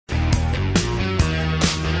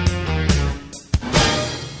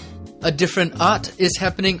A different art is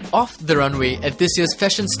happening off the runway at this year's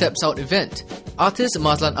Fashion Steps Out event. Artist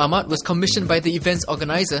Mazlan Ahmad was commissioned by the event's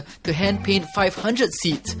organizer to hand paint 500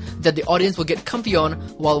 seats that the audience will get comfy on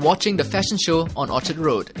while watching the fashion show on Orchard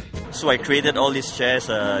Road. So I created all these chairs.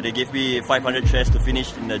 They gave me 500 chairs to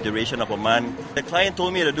finish in the duration of a month. The client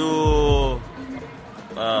told me to do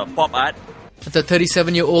pop art. The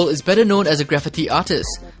 37-year-old is better known as a graffiti artist,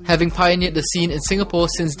 having pioneered the scene in Singapore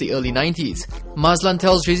since the early 90s. Mazlan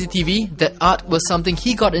tells R.age TV that art was something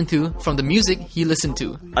he got into from the music he listened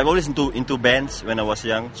to. I've always into bands when I was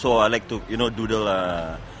young, so I like to doodle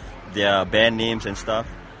their band names and stuff.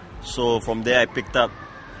 So from there I picked up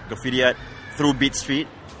graffiti art through Beat Street,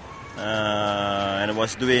 and I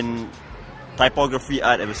was doing typography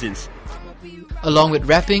art ever since. Along with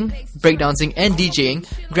rapping, breakdancing and DJing,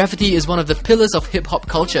 graffiti is one of the pillars of hip-hop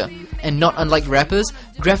culture. And not unlike rappers,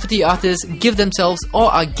 graffiti artists give themselves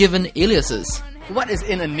or are given aliases. What is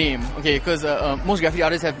in a name? Okay, because most graffiti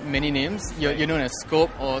artists have many names. You're known as Scope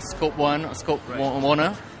or Scope 1 or Scope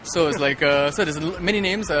Warner. So it's like, so there's many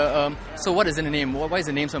names. So what is in a name? Why is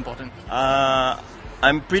the name so important?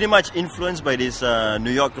 I'm pretty much influenced by this New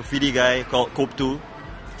York graffiti guy called Cope 2.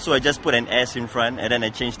 So I just put an S in front and then I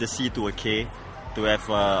changed the C to a K to have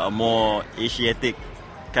a more Asiatic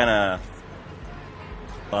kind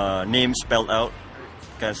of name spelled out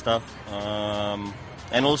kind of stuff.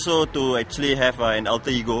 And also to actually have an alter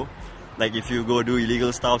ego. Like if you go do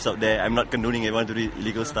illegal stuffs out there, I'm not condoning everyone to do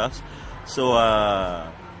illegal stuffs. So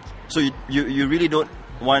you really don't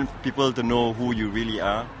want people to know who you really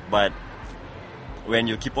are. But when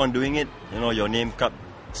you keep on doing it, your name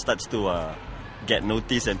starts to get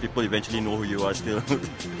noticed and people eventually know who you are still.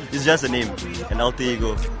 It's just a name, an alter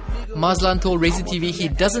ego. Mazlan told R.age TV he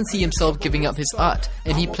doesn't see himself giving up his art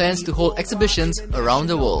and he plans to hold exhibitions around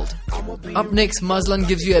the world. Up next, Mazlan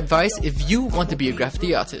gives you advice if you want to be a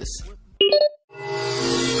graffiti artist.